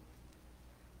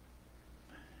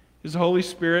 Is the Holy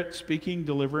Spirit speaking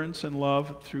deliverance and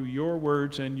love through your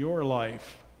words and your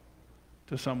life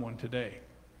to someone today?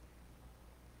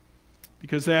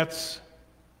 Because that's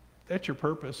your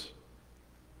purpose.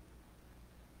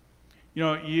 You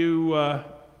know,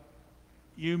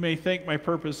 you may think my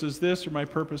purpose is this or my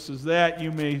purpose is that.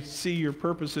 You may see your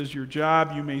purpose as your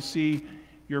job. You may see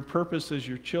your purpose as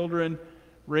your children,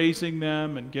 raising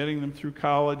them and getting them through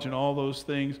college and all those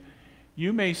things.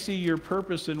 You may see your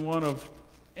purpose in one of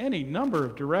any number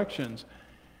of directions,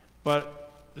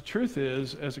 but the truth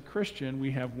is, as a Christian,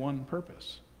 we have one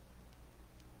purpose.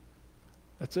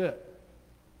 That's it.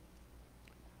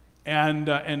 And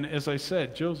as I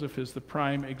said, Joseph is the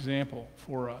prime example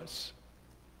for us.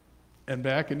 And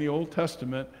back in the Old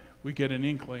Testament, we get an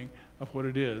inkling of what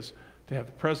it is to have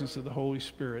the presence of the Holy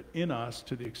Spirit in us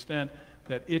to the extent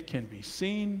that it can be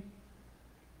seen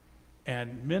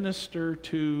and minister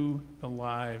to the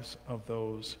lives of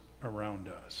those around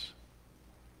us.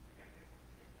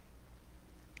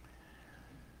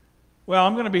 Well,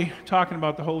 I'm going to be talking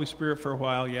about the Holy Spirit for a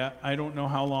while yet. I don't know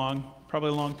how long, probably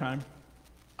a long time.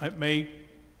 It may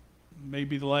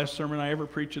be the last sermon I ever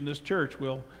preach in this church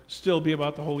will still be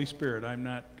about the Holy Spirit. I'm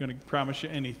not going to promise you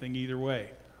anything either way.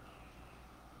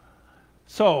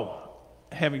 So,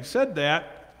 having said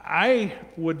that, I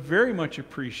would very much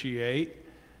appreciate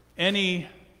any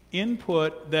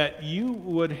input that you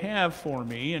would have for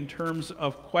me in terms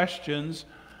of questions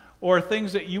or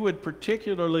things that you would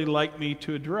particularly like me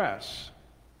to address.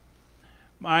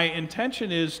 My intention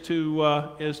is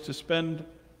to spend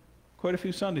quite a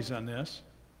few Sundays on this.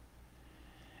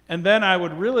 And then I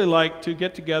would really like to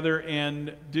get together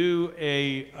and do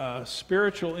a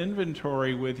spiritual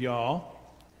inventory with y'all.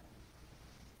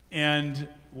 And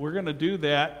we're going to do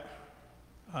that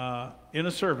in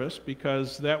a service,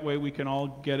 because that way we can all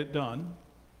get it done.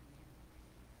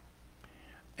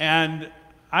 And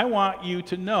I want you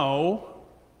to know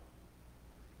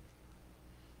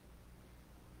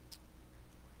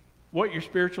what your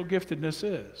spiritual giftedness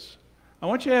is. I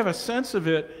want you to have a sense of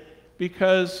it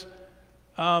because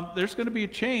there's going to be a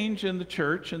change in the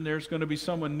church and there's going to be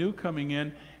someone new coming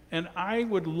in. And I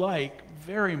would like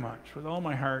very much, with all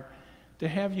my heart, to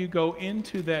have you go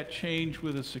into that change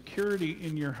with a security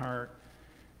in your heart,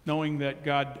 knowing that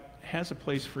God has a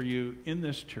place for you in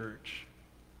this church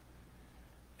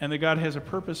and that God has a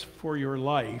purpose for your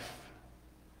life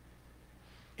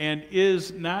and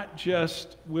is not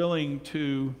just willing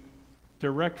to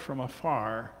direct from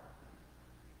afar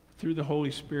through the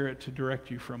Holy Spirit to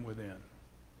direct you from within.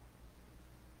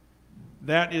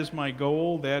 That is my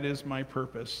goal. That is my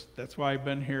purpose. That's why I've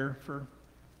been here for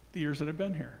the years that I've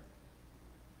been here.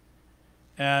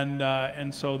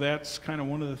 And so that's kind of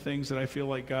one of the things that I feel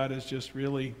like God is just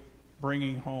really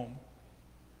bringing home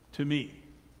to me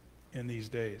in these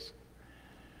days.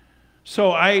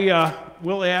 So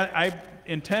I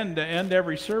intend to end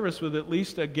every service with at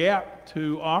least a gap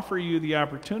to offer you the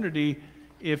opportunity,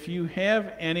 if you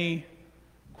have any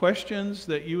questions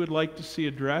that you would like to see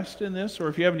addressed in this, or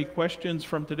if you have any questions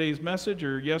from today's message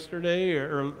or yesterday,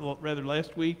 or rather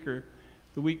last week or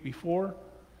the week before,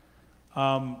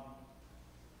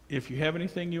 if you have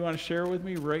anything you want to share with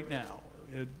me right now,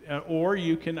 or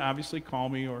you can obviously call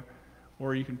me,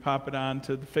 or you can pop it on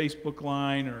to the Facebook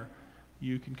line, or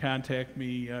you can contact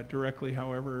me directly,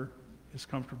 however is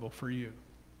comfortable for you.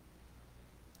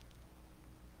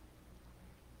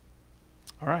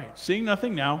 All right, seeing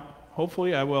nothing now,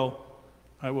 hopefully I will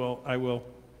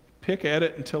pick at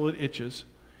it until it itches,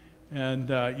 and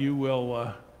you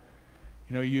will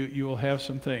have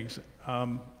some things.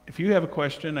 If you have a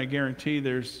question, I guarantee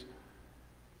there's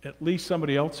at least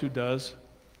somebody else who does,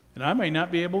 and I may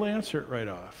not be able to answer it right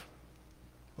off,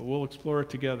 but we'll explore it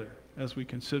together as we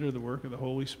consider the work of the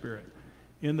Holy Spirit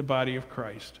in the body of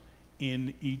Christ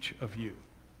in each of you.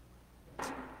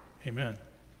 Amen.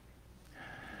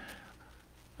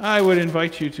 I would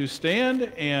invite you to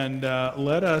stand and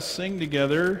let us sing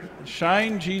together,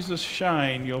 Shine, Jesus,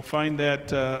 Shine. You'll find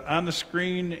that on the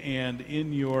screen and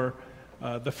in your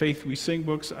The Faith We Sing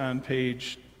books on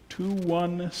page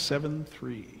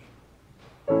 2173.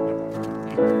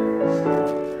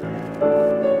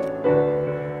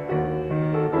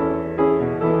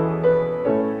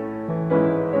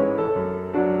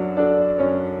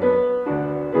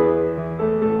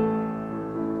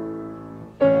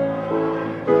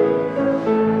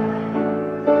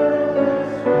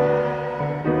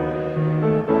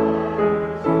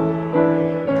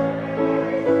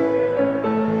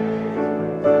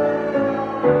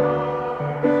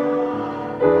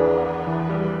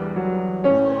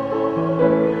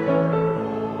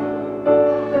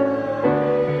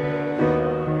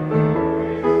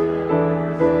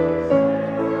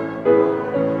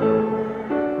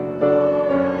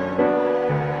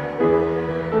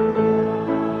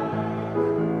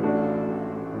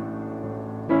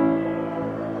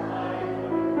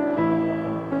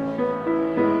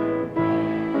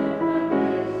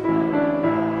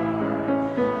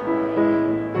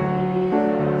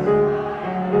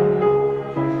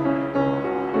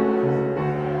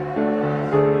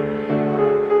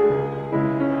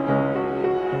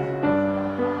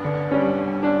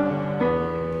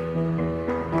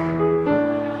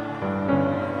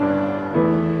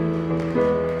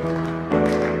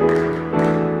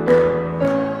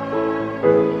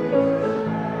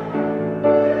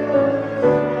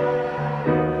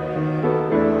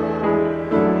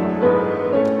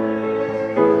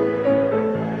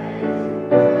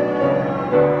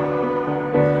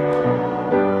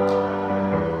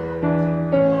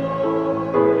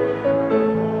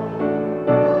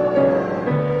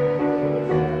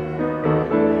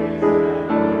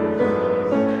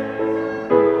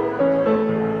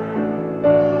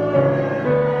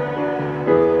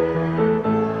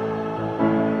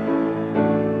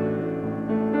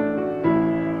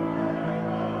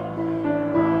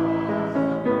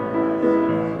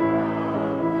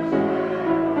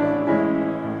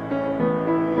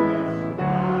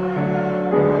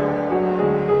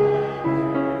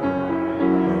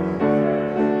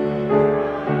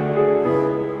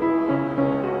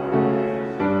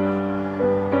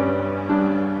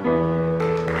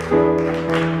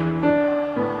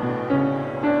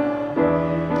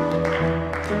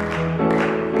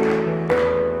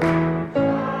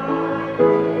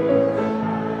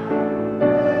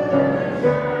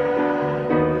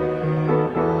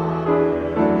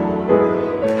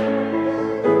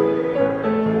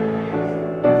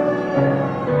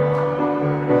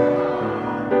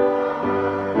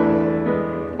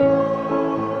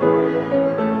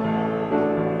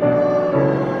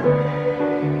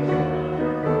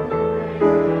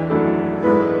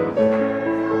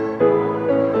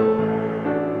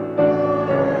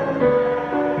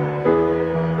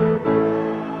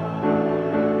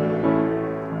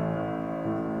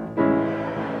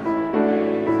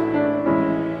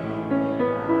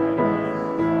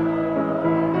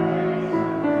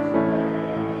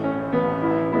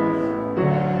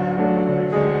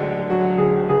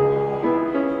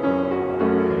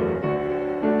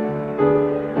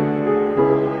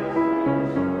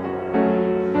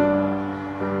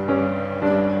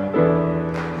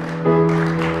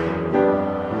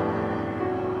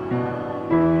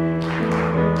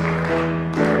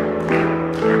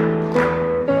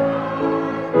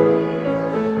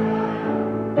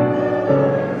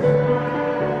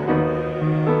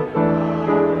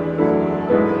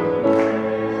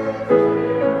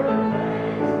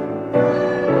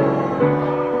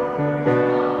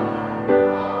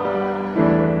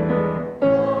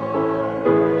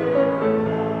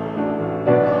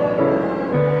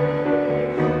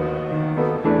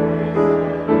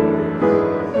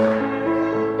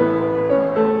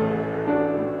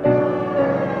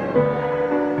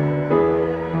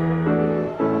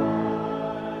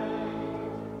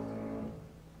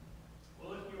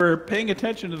 were paying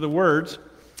attention to the words,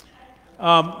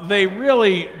 they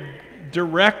really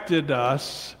directed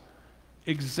us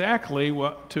exactly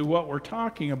to what we're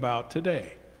talking about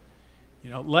today.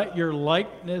 Let your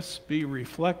likeness be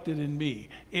reflected in me.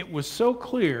 It was so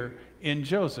clear in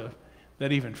Joseph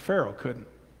that even Pharaoh couldn't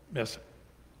miss it.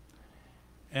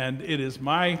 And it is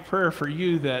my prayer for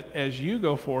you that as you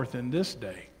go forth in this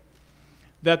day,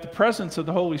 that the presence of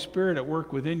the Holy Spirit at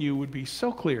work within you would be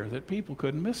so clear that people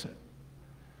couldn't miss it.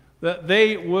 That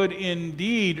they would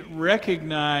indeed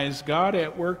recognize God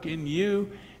at work in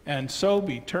you and so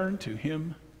be turned to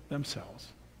Him themselves.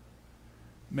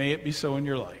 May it be so in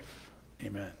your life.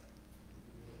 Amen.